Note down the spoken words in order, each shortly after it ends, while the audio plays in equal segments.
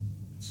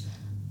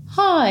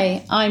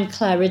Hi, I'm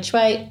Claire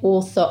Ridgway,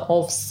 author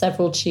of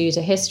several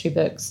Tudor history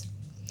books.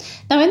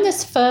 Now, in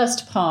this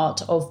first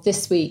part of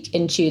This Week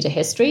in Tudor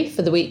History,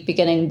 for the week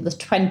beginning the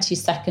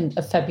 22nd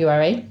of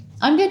February,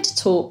 I'm going to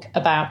talk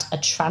about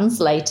a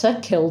translator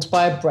killed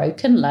by a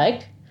broken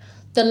leg,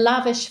 the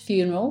lavish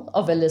funeral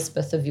of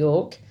Elizabeth of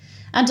York,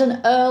 and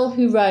an earl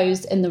who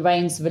rose in the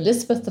reigns of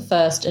Elizabeth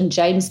I and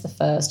James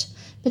I,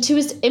 but who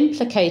was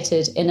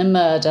implicated in a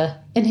murder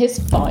in his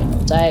final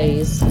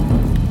days.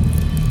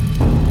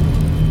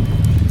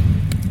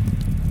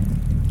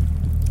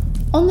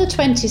 On the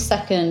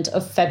 22nd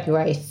of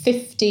February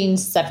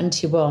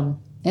 1571,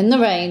 in the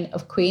reign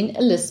of Queen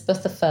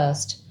Elizabeth I,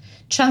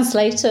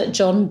 translator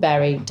John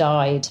Berry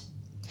died.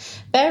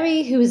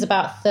 Berry, who was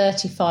about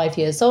 35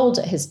 years old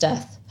at his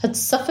death, had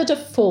suffered a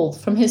fall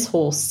from his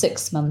horse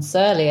 6 months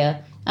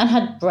earlier and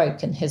had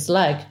broken his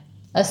leg,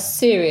 a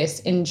serious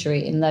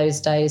injury in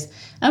those days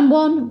and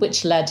one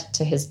which led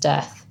to his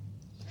death.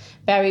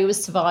 Berry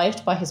was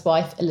survived by his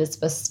wife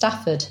Elizabeth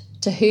Stafford,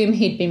 to whom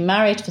he'd been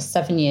married for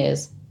 7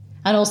 years,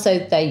 and also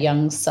their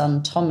young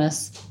son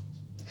Thomas.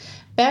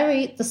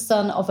 Berry, the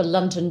son of a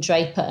London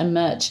draper and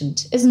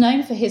merchant, is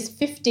known for his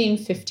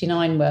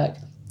 1559 work,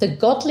 The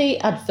Godly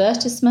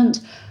Advertisement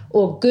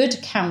or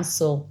Good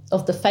Counsel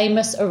of the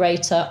famous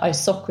orator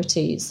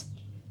Isocrates,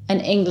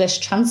 an English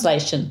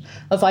translation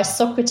of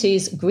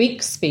Isocrates'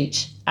 Greek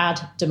speech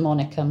Ad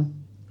Demonicum.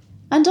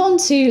 And on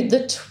to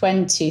the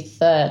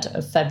 23rd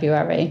of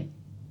February.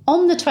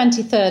 On the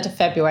 23rd of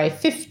February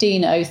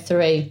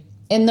 1503,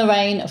 in the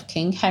reign of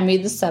King Henry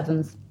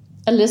VII,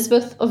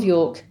 Elizabeth of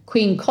York,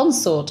 Queen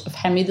Consort of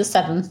Henry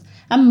VII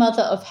and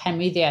mother of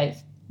Henry VIII,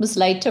 was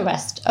laid to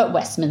rest at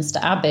Westminster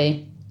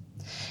Abbey.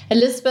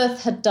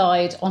 Elizabeth had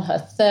died on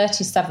her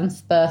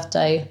 37th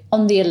birthday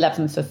on the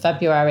 11th of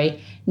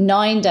February,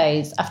 9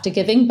 days after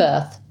giving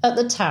birth at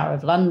the Tower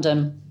of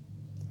London.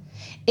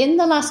 In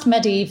The Last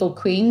Medieval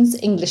Queens,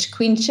 English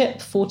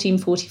Queenship,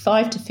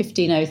 1445 to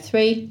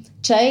 1503,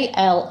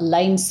 J.L.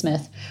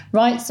 Lanesmith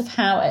writes of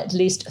how at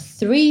least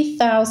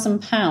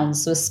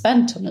 £3,000 was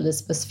spent on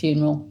Elizabeth's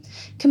funeral,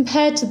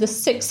 compared to the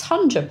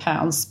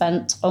 £600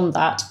 spent on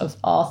that of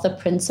Arthur,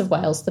 Prince of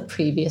Wales, the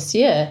previous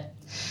year,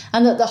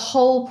 and that the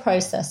whole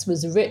process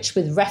was rich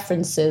with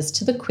references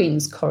to the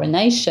Queen's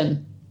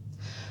coronation.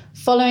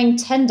 Following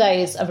 10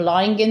 days of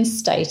lying in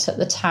state at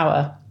the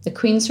Tower, the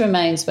Queen's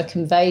remains were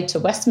conveyed to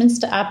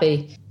Westminster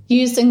Abbey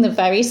using the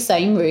very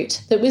same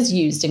route that was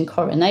used in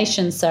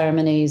coronation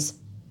ceremonies.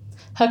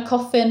 Her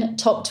coffin,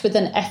 topped with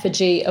an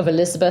effigy of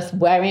Elizabeth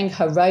wearing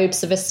her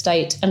robes of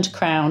estate and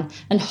crown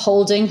and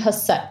holding her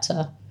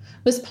sceptre,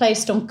 was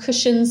placed on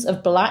cushions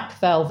of black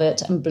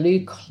velvet and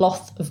blue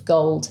cloth of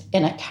gold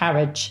in a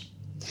carriage.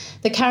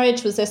 The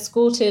carriage was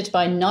escorted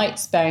by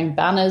knights bearing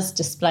banners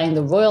displaying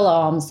the royal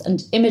arms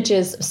and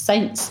images of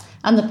saints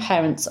and the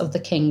parents of the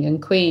King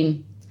and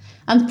Queen.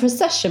 And the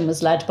procession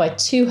was led by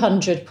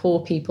 200 poor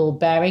people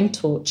bearing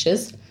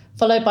torches,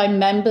 followed by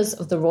members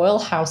of the royal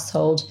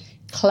household,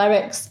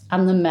 clerics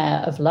and the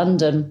Mayor of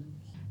London.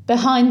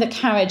 Behind the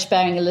carriage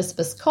bearing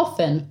Elizabeth's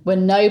coffin were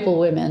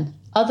noblewomen,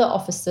 other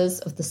officers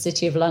of the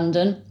City of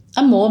London,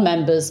 and more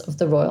members of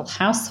the royal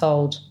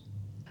household.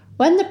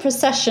 When the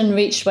procession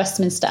reached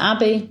Westminster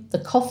Abbey, the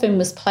coffin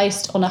was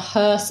placed on a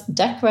hearse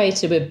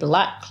decorated with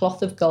black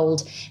cloth of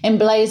gold,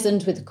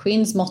 emblazoned with the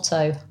Queen's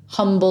motto,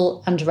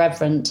 humble and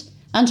reverent,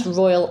 and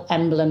royal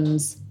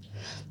emblems.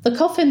 The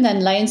coffin then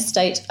lay in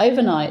state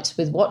overnight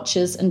with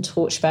watchers and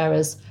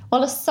torchbearers,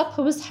 while a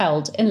supper was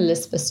held in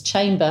Elizabeth's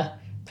chamber,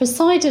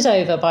 presided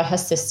over by her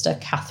sister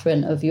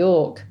Catherine of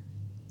York.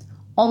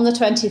 On the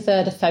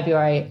 23rd of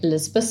February,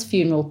 Elizabeth's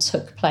funeral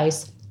took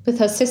place, with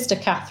her sister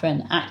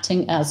Catherine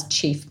acting as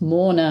chief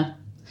mourner.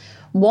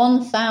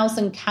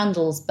 1,000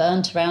 candles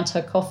burnt around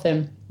her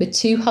coffin, with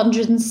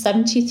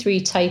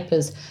 273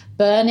 tapers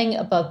burning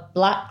above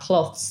black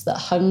cloths that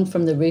hung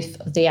from the roof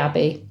of the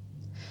abbey.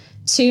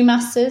 2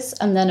 masses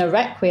and then a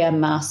requiem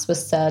mass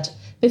was said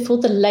before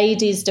the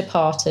ladies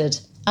departed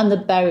and the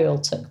burial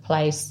took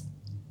place.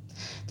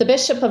 The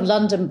Bishop of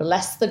London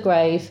blessed the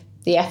grave,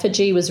 the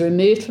effigy was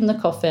removed from the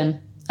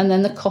coffin, and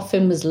then the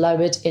coffin was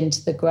lowered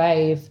into the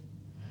grave.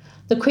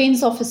 The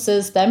Queen's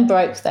officers then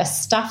broke their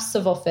staffs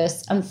of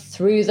office and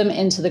threw them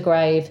into the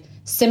grave,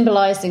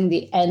 symbolising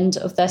the end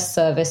of their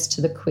service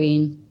to the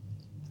Queen.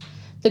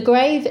 The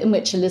grave in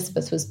which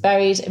Elizabeth was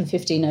buried in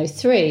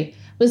 1503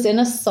 was in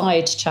a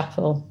side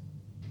chapel.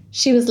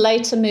 She was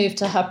later moved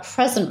to her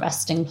present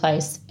resting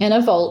place in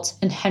a vault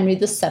in Henry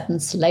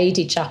VII's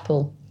Lady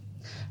Chapel.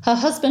 Her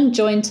husband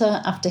joined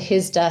her after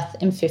his death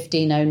in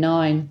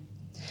 1509.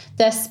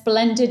 Their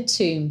splendid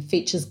tomb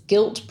features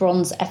gilt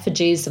bronze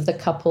effigies of the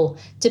couple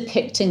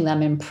depicting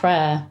them in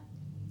prayer.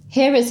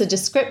 Here is a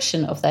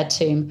description of their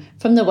tomb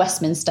from the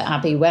Westminster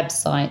Abbey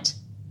website.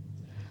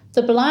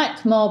 The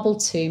black marble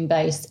tomb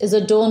base is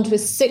adorned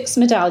with 6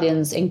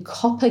 medallions in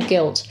copper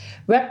gilt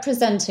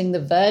representing the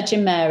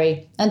Virgin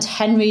Mary and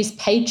Henry's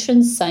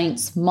patron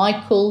saints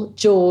Michael,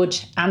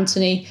 George,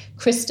 Anthony,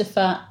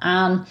 Christopher,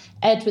 Anne,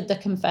 Edward the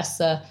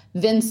Confessor,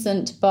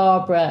 Vincent,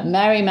 Barbara,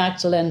 Mary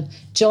Magdalene,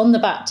 John the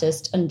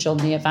Baptist and John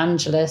the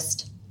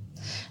Evangelist.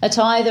 At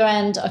either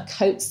end are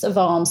coats of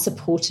arms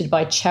supported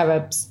by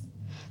cherubs.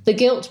 The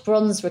gilt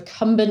bronze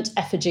recumbent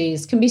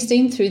effigies can be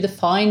seen through the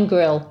fine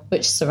grille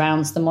which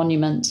surrounds the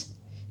monument.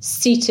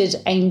 Seated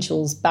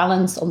angels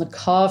balance on the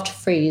carved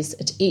frieze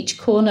at each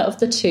corner of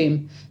the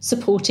tomb,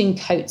 supporting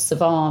coats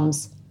of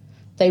arms.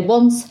 They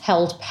once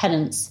held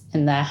pennants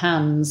in their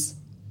hands.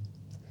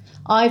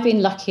 I've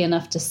been lucky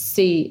enough to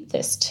see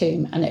this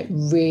tomb, and it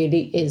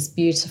really is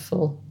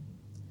beautiful.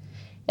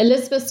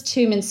 Elizabeth's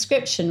tomb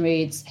inscription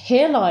reads,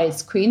 "Here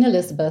lies Queen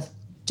Elizabeth,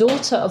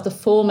 daughter of the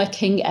former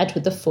King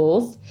Edward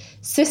IV,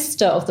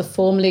 sister of the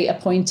formerly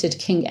appointed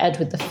King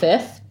Edward V,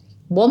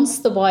 once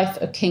the wife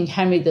of King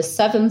Henry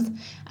VII,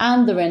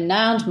 and the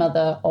renowned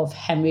mother of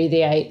Henry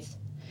VIII.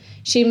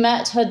 She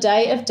met her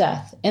day of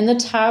death in the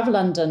Tower of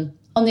London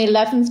on the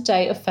 11th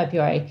day of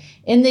February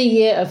in the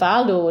year of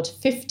our Lord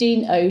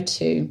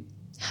 1502,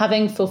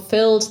 having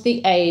fulfilled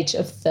the age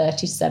of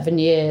 37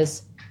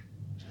 years.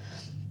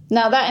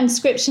 Now that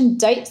inscription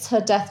dates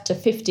her death to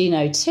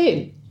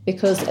 1502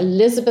 because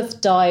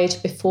Elizabeth died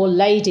before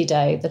Lady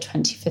Day, the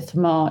 25th of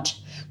March,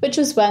 which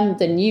was when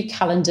the new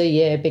calendar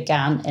year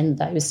began in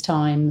those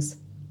times.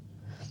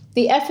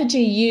 The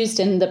effigy used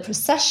in the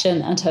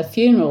procession and her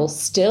funeral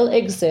still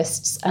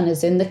exists and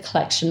is in the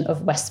collection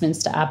of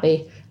Westminster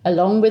Abbey,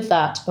 along with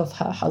that of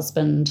her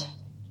husband.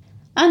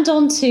 And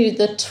on to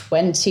the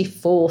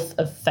 24th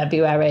of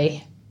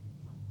February.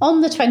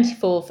 On the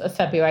 24th of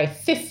February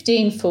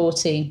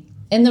 1540,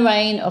 in the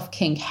reign of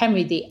King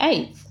Henry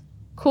VIII,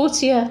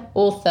 courtier,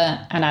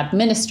 author and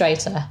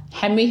administrator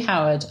Henry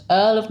Howard,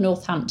 Earl of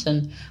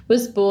Northampton,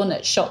 was born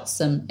at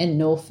Shotsham in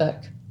Norfolk.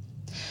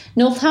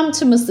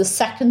 Northampton was the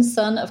second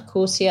son of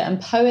courtier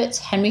and poet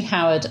Henry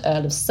Howard,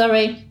 Earl of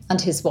Surrey, and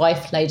his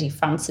wife Lady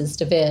Frances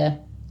de Vere.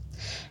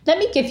 Let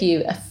me give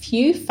you a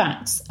few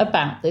facts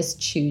about this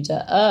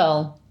Tudor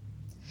Earl.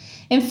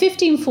 In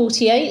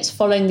 1548,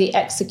 following the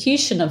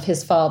execution of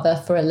his father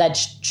for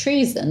alleged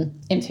treason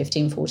in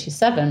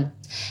 1547,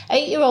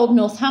 8-year-old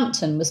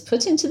Northampton was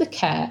put into the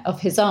care of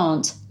his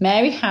aunt,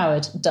 Mary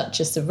Howard,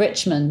 Duchess of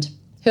Richmond,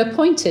 who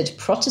appointed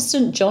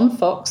Protestant John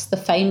Fox, the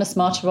famous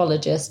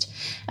martyrologist,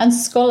 and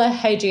scholar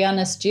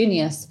Hadrianus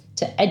Junius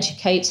to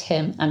educate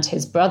him and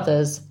his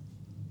brothers.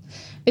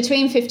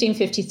 Between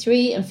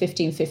 1553 and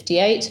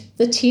 1558,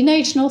 the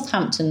teenage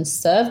Northampton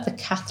served the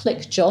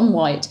Catholic John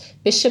White,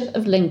 Bishop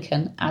of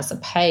Lincoln, as a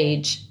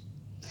page.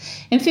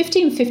 In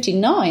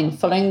 1559,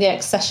 following the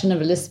accession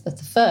of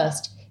Elizabeth I,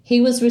 he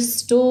was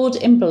restored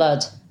in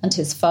blood and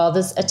his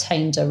father's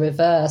attainder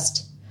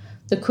reversed.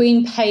 The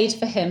Queen paid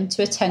for him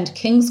to attend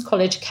King's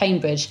College,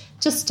 Cambridge,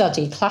 to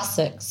study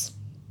classics.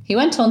 He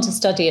went on to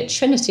study at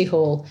Trinity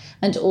Hall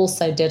and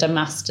also did a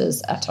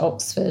master's at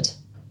Oxford.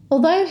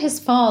 Although his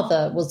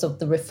father was of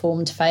the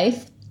Reformed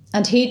faith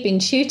and he'd been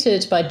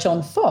tutored by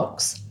John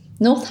Fox,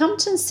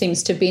 Northampton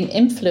seems to have been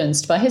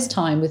influenced by his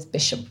time with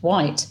Bishop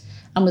White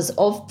and was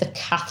of the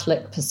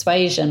Catholic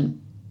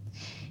persuasion.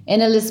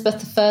 In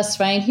Elizabeth I's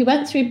reign, he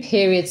went through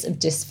periods of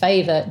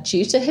disfavour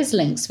due to his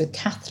links with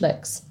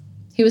Catholics.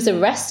 He was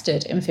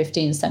arrested in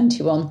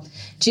 1571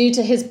 due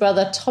to his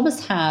brother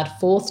Thomas Howard,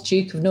 4th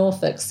Duke of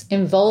Norfolk's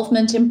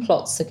involvement in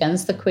plots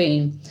against the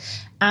Queen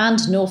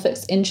and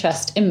Norfolk's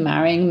interest in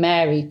marrying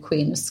Mary,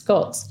 Queen of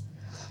Scots.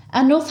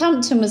 And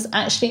Northampton was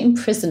actually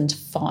imprisoned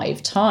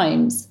 5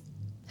 times.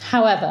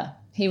 However,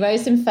 he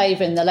rose in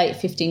favour in the late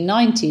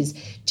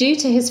 1590s due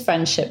to his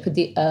friendship with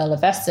the Earl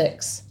of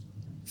Essex.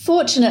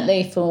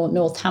 Fortunately for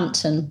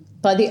Northampton,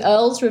 by the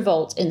Earl's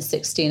revolt in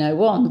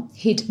 1601,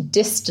 he'd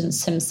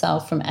distanced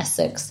himself from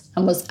Essex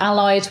and was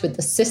allied with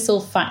the Cecil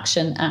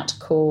faction at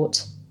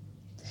court.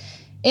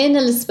 In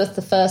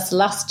Elizabeth I's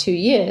last 2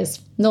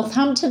 years,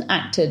 Northampton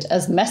acted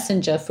as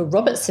messenger for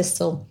Robert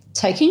Cecil,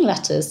 taking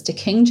letters to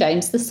King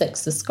James VI of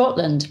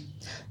Scotland,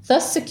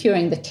 thus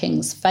securing the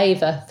king's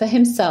favour for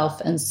himself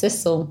and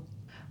Cecil.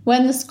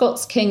 When the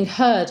Scots king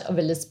heard of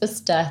Elizabeth's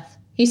death,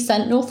 he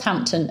sent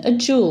Northampton a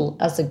jewel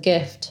as a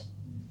gift.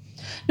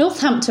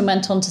 Northampton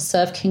went on to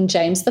serve King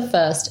James I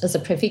as a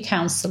Privy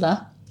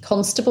Councillor,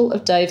 Constable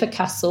of Dover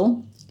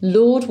Castle,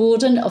 Lord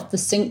Warden of the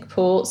Cinque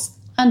Ports,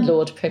 and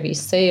Lord Privy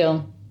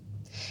Seal.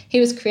 He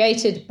was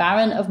created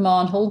Baron of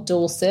Marnhall,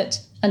 Dorset,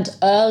 and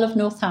Earl of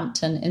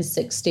Northampton in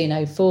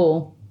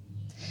 1604.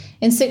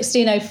 In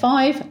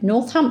 1605,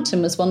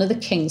 Northampton was one of the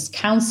King's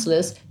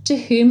councillors to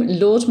whom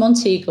Lord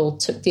Monteagle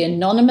took the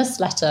anonymous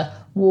letter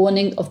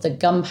warning of the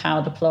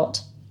Gunpowder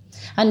Plot,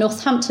 and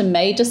Northampton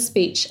made a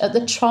speech at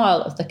the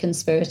trial of the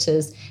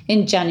conspirators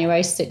in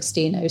January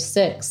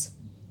 1606.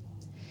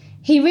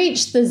 He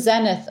reached the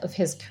zenith of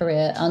his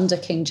career under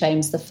King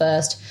James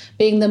I,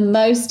 being the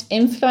most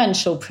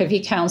influential Privy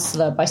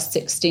Councillor by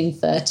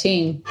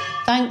 1613,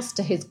 thanks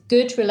to his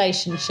good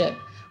relationship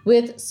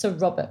with Sir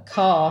Robert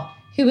Carr,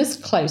 who was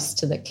close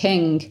to the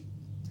king.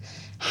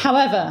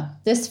 However,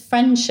 this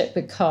friendship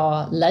with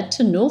Carr led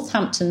to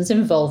Northampton's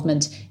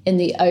involvement in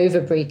the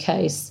Overbury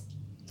case.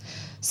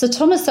 Sir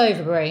Thomas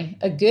Overbury,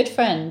 a good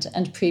friend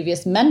and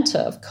previous mentor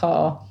of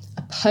Carr,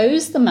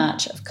 opposed the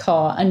match of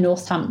Carr and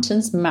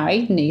Northampton's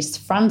married niece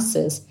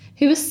Frances,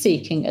 who was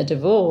seeking a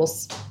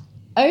divorce.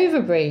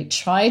 Overbury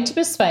tried to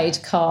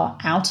persuade Carr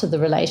out of the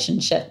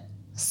relationship,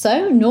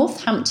 so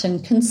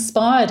Northampton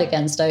conspired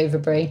against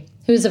Overbury,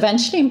 who was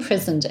eventually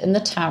imprisoned in the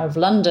Tower of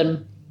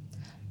London.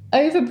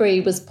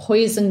 Overbury was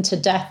poisoned to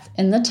death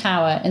in the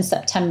Tower in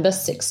September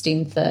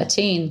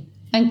 1613,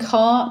 and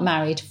Carr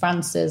married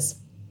Frances.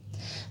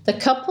 The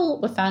couple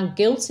were found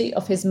guilty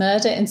of his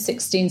murder in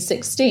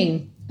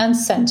 1616 and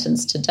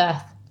sentenced to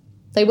death.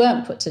 They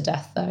weren't put to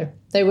death, though.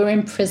 They were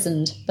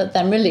imprisoned, but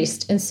then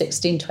released in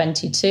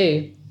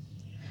 1622.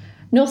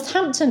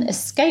 Northampton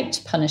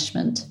escaped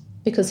punishment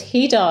because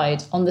he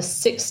died on the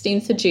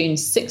 16th of June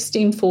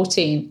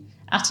 1614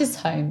 at his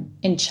home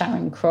in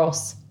Charing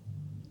Cross.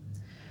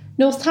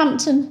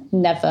 Northampton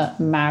never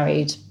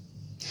married.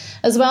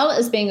 As well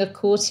as being a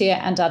courtier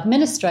and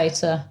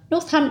administrator,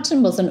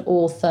 Northampton was an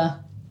author.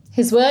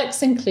 His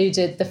works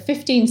included the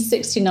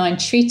 1569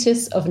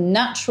 Treatise of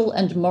Natural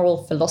and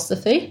Moral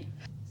Philosophy,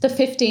 the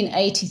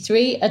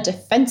 1583 A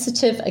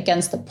Defensive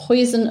Against the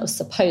Poison of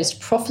Supposed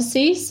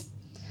Prophecies,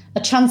 a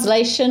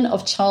translation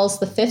of Charles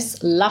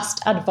V's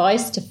Last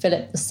Advice to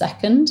Philip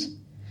II,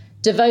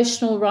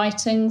 devotional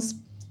writings,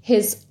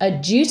 his A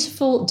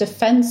Dutiful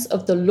Defence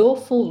of the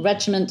Lawful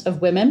Regiment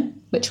of Women,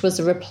 which was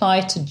a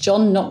reply to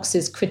John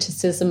Knox's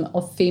criticism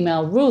of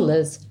female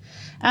rulers,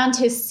 and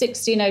his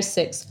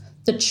 1606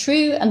 The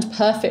True and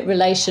Perfect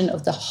Relation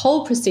of the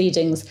Whole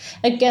Proceedings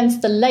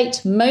against the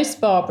late most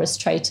barbarous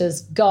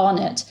traitors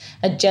Garnet,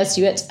 a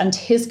Jesuit, and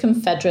his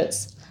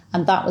confederates,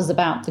 and that was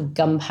about the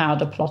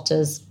gunpowder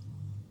plotters.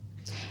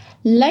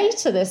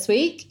 Later this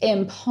week,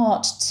 in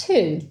part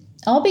 2,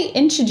 I'll be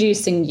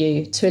introducing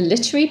you to a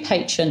literary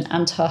patron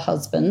and her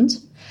husband,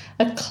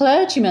 a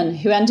clergyman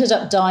who ended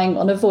up dying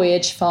on a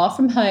voyage far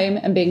from home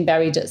and being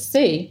buried at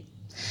sea,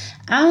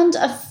 and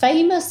a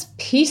famous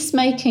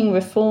peacemaking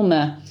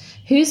reformer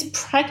whose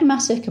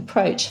pragmatic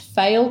approach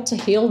failed to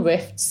heal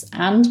rifts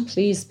and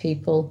please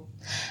people.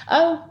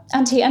 Oh,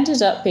 and he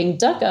ended up being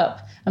dug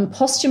up and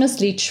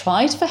posthumously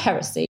tried for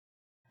heresy.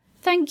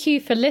 Thank you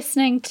for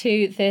listening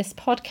to this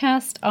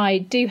podcast. I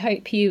do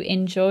hope you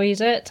enjoyed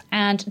it,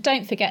 and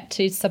don't forget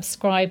to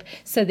subscribe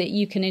so that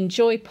you can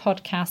enjoy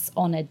podcasts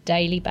on a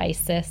daily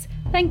basis.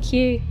 Thank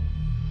you.